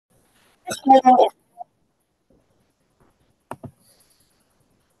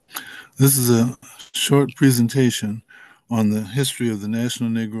This is a short presentation on the history of the National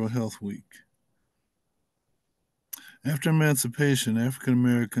Negro Health Week. After emancipation, African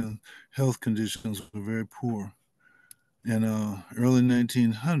American health conditions were very poor. In early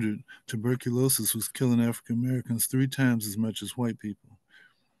 1900, tuberculosis was killing African Americans 3 times as much as white people.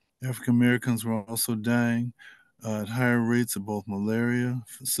 African Americans were also dying at higher rates of both malaria,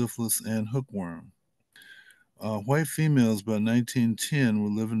 syphilis, and hookworm. White females by 1910 were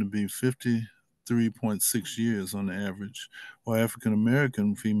living to be 53.6 years on average, while African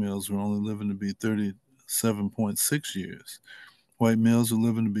American females were only living to be 37.6 years. White males were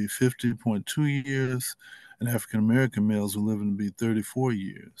living to be 50.2 years, and African American males were living to be 34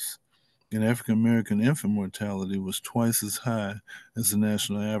 years. And African American infant mortality was twice as high as the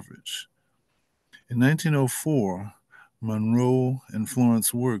national average. In 1904, Monroe and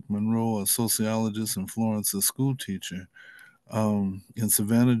Florence Work, Monroe a sociologist and Florence a school teacher, in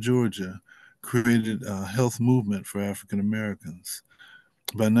Savannah, Georgia, created a health movement for African Americans.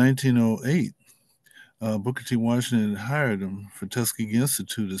 By 1908, Booker T. Washington had hired him for Tuskegee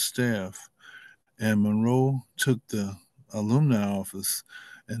Institute as staff, and Monroe took the alumni office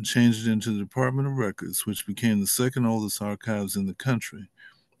and changed it into the Department of Records, which became the second oldest archives in the country,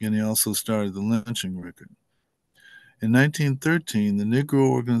 and he also started the lynching record. In 1913, the Negro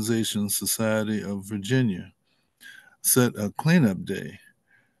Organization Society of Virginia set a cleanup day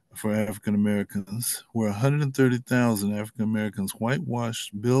for African Americans, where 130,000 African Americans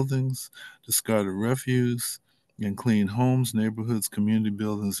whitewashed buildings, discarded refuse, and cleaned homes, neighborhoods, community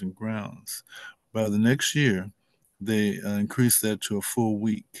buildings, and grounds. By the next year, they increased that to a full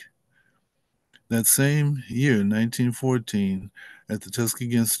week. That same year, 1914, at the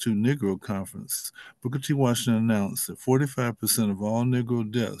Tuskegee Institute Negro Conference, Booker T. Washington announced that 45% of all Negro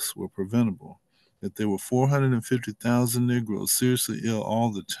deaths were preventable, that there were 450,000 Negroes seriously ill all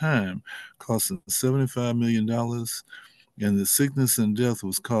the time, costing $75 million, and the sickness and death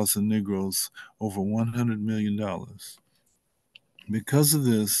was costing Negroes over $100 million. Because of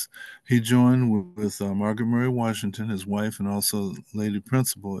this, he joined with Margaret Murray Washington, his wife and also lady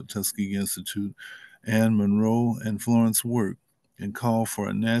principal at Tuskegee Institute, and Monroe and Florence Work, and called for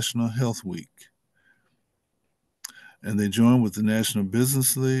a National Health Week. And they joined with the National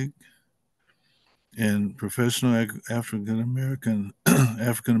Business League and professional African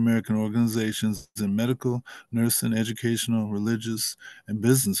American organizations in medical, nursing, educational, religious, and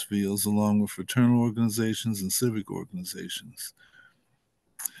business fields, along with fraternal organizations and civic organizations.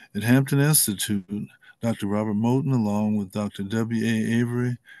 At Hampton Institute, Dr. Robert Moton, along with Dr. W.A.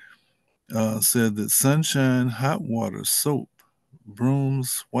 Avery, said that sunshine, hot water, soap,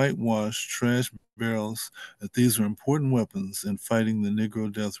 brooms, whitewash, trash barrels, that these were important weapons in fighting the Negro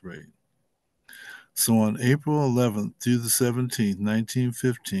death rate. So on April 11th through the 17th,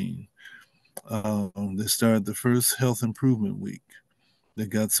 1915, they started the first Health Improvement Week. They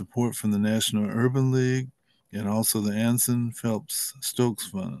got support from the National Urban League and also the Anson Phelps Stokes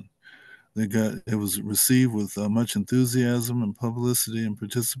Fund. It was received with much enthusiasm and publicity and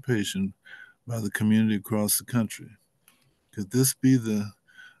participation by the community across the country. Could this be the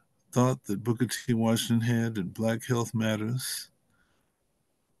thought that Booker T. Washington had, that Black health matters?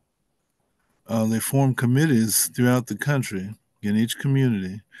 They formed committees throughout the country in each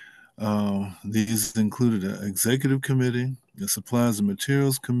community. These included an executive committee, a supplies and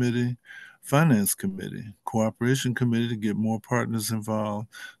materials committee, finance committee, cooperation committee to get more partners involved,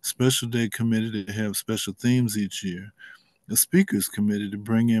 special day committee to have special themes each year, a speakers committee to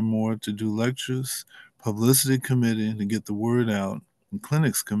bring in more to do lectures, publicity committee to get the word out, and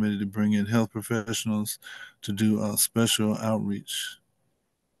clinics committee to bring in health professionals to do special outreach.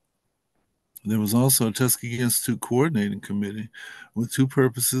 There was also a Tuskegee Institute Coordinating Committee with 2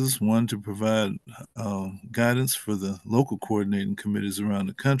 purposes. One, to provide guidance for the local coordinating committees around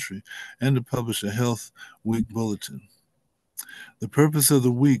the country, and to publish a Health Week bulletin. The purpose of the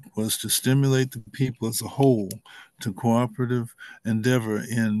week was to stimulate the people as a whole to cooperative endeavor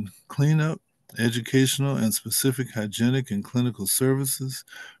in cleanup, educational, and specific hygienic and clinical services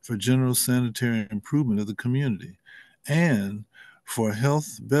for general sanitary improvement of the community, and for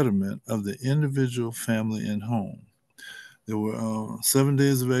health betterment of the individual, family, and home. There were 7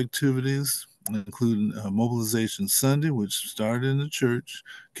 days of activities, including Mobilization Sunday, which started in the church,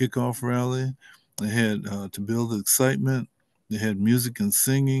 kickoff rally. They had to build excitement. They had music and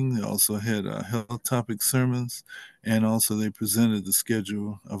singing. They also had health topic sermons, and also they presented the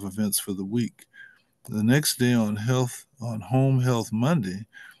schedule of events for the week. The next day on Home Health Monday,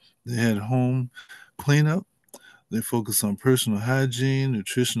 they had home cleanup. They focus on personal hygiene,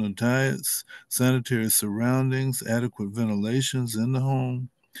 nutritional diets, sanitary surroundings, adequate ventilations in the home,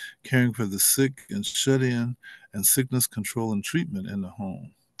 caring for the sick and shut in, and sickness control and treatment in the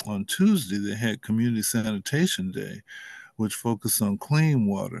home. On Tuesday, they had Community Sanitation Day, which focused on clean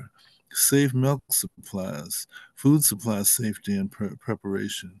water, safe milk supplies, food supply safety and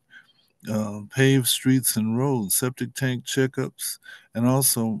preparation, paved streets and roads, septic tank checkups, and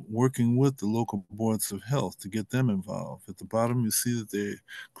also working with the local boards of health to get them involved. At the bottom, you see that they're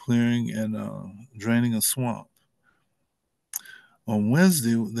clearing and draining a swamp. On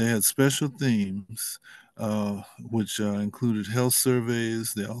Wednesday, they had special themes, which included health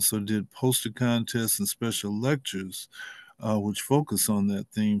surveys. They also did poster contests and special lectures, which focus on that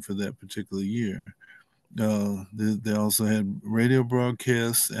theme for that particular year. They also had radio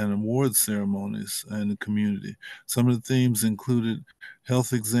broadcasts and award ceremonies in the community. Some of the themes included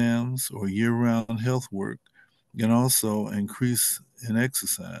health exams or year round health work, and also increase in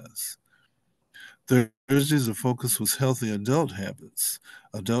exercise. Thursdays, the focus was healthy adult habits,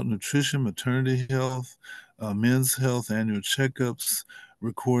 adult nutrition, maternity health, men's health, annual checkups,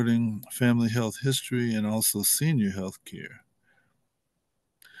 recording family health history, and also senior health care.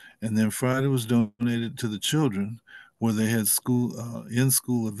 And then Friday was donated to the children, where they had school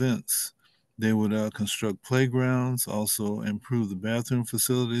in-school events. They would construct playgrounds, also improve the bathroom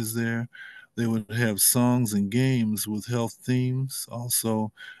facilities there. They would have songs and games with health themes,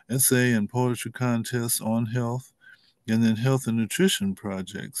 also essay and poetry contests on health, and then health and nutrition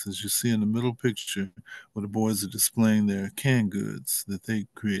projects, as you see in the middle picture, where the boys are displaying their canned goods that they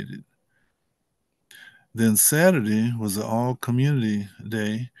created. Then Saturday was an all community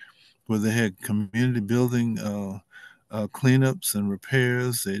day where they had community building cleanups and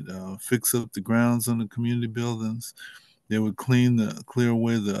repairs. They'd fix up the grounds on the community buildings. They would clear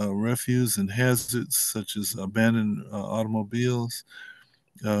away the refuse and hazards such as abandoned automobiles.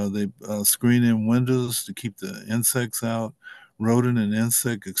 They screen in windows to keep the insects out. Rodent and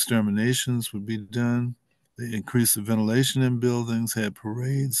insect exterminations would be done. They increased the ventilation in buildings, had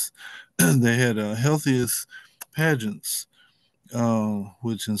parades. They had healthiest pageants,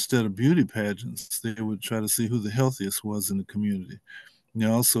 which instead of beauty pageants, they would try to see who the healthiest was in the community. They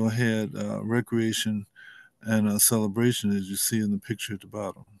also had recreation and a celebration, as you see in the picture at the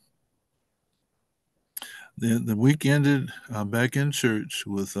bottom. The week ended back in church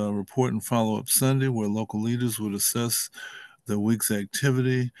with a report and follow-up Sunday, where local leaders would assess the week's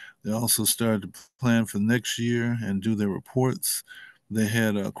activity. They also started to plan for next year and do their reports. They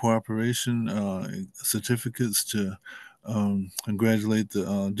had cooperation certificates to congratulate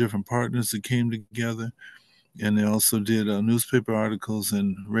the different partners that came together. And they also did newspaper articles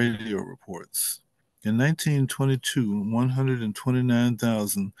and radio reports. In 1922,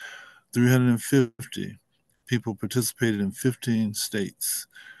 129,350 people participated in 15 states.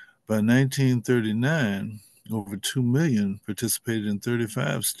 By 1939, over 2 million participated in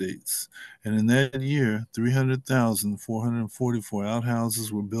 35 states. And in that year, 300,444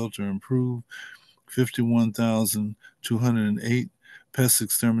 outhouses were built or improved, 51,208 pest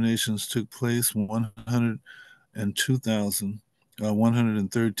exterminations took place,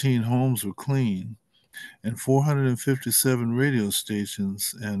 102,113 homes were cleaned, and 457 radio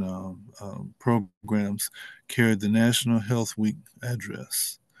stations and programs carried the National Health Week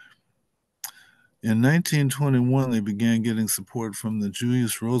address. In 1921, they began getting support from the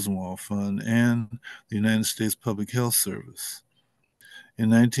Julius Rosenwald Fund and the United States Public Health Service. In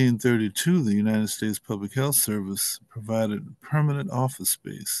 1932, the United States Public Health Service provided permanent office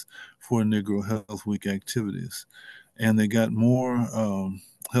space for Negro Health Week activities, and they got more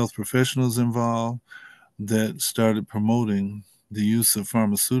health professionals involved that started promoting the use of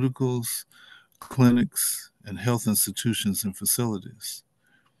pharmaceuticals, clinics, and health institutions and facilities.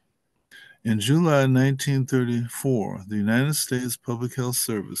 In July 1934, the United States Public Health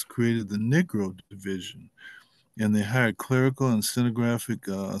Service created the Negro Division, and they hired clerical and stenographic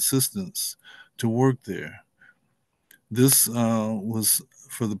assistants to work there. This was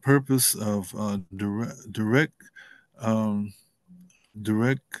for the purpose of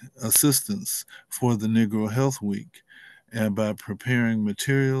direct assistance for the Negro Health Week, and by preparing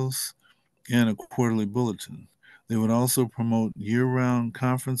materials and a quarterly bulletin. They would also promote year-round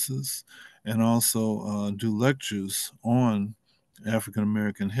conferences and also do lectures on African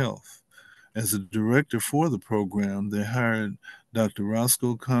American health. As a director for the program, they hired Dr.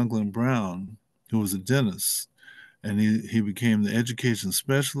 Roscoe Conklin Brown, who was a dentist, and he became the education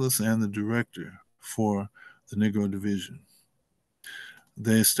specialist and the director for the Negro Division.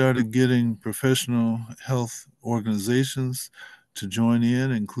 They started getting professional health organizations to join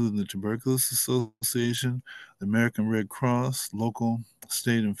in, including the Tuberculosis Association, the American Red Cross, local,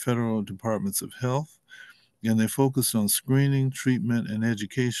 state, and federal departments of health, and they focused on screening, treatment, and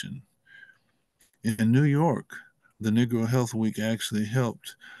education. In New York, the Negro Health Week actually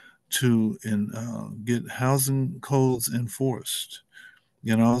helped to get housing codes enforced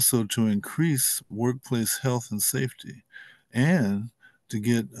and also to increase workplace health and safety and to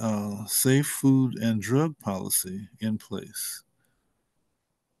get safe food and drug policy in place.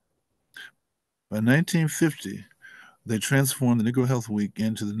 By 1950, they transformed the Negro Health Week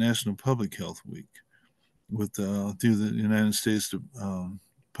into the National Public Health Week through the United States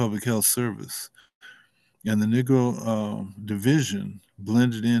Public Health Service. And the Negro division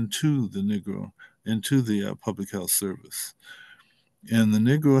blended into the Public Health Service. And the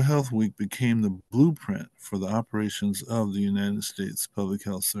Negro Health Week became the blueprint for the operations of the United States Public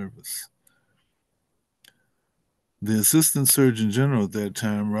Health Service. The Assistant Surgeon General at that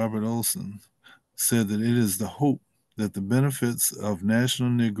time, Robert Olson, said that it is the hope that the benefits of National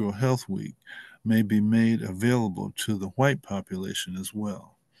Negro Health Week may be made available to the white population as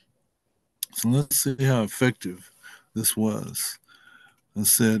well. So let's see how effective this was. It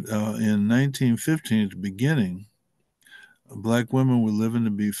said in 1915, at the beginning, Black women were living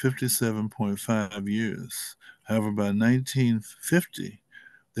to be 57.5 years. However, by 1950,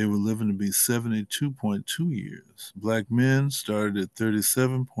 they were living to be 72.2 years. Black men started at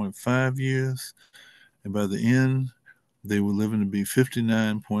 37.5 years, and by the end, they were living to be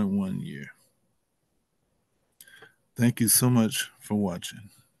 59.1 years. Thank you so much for watching.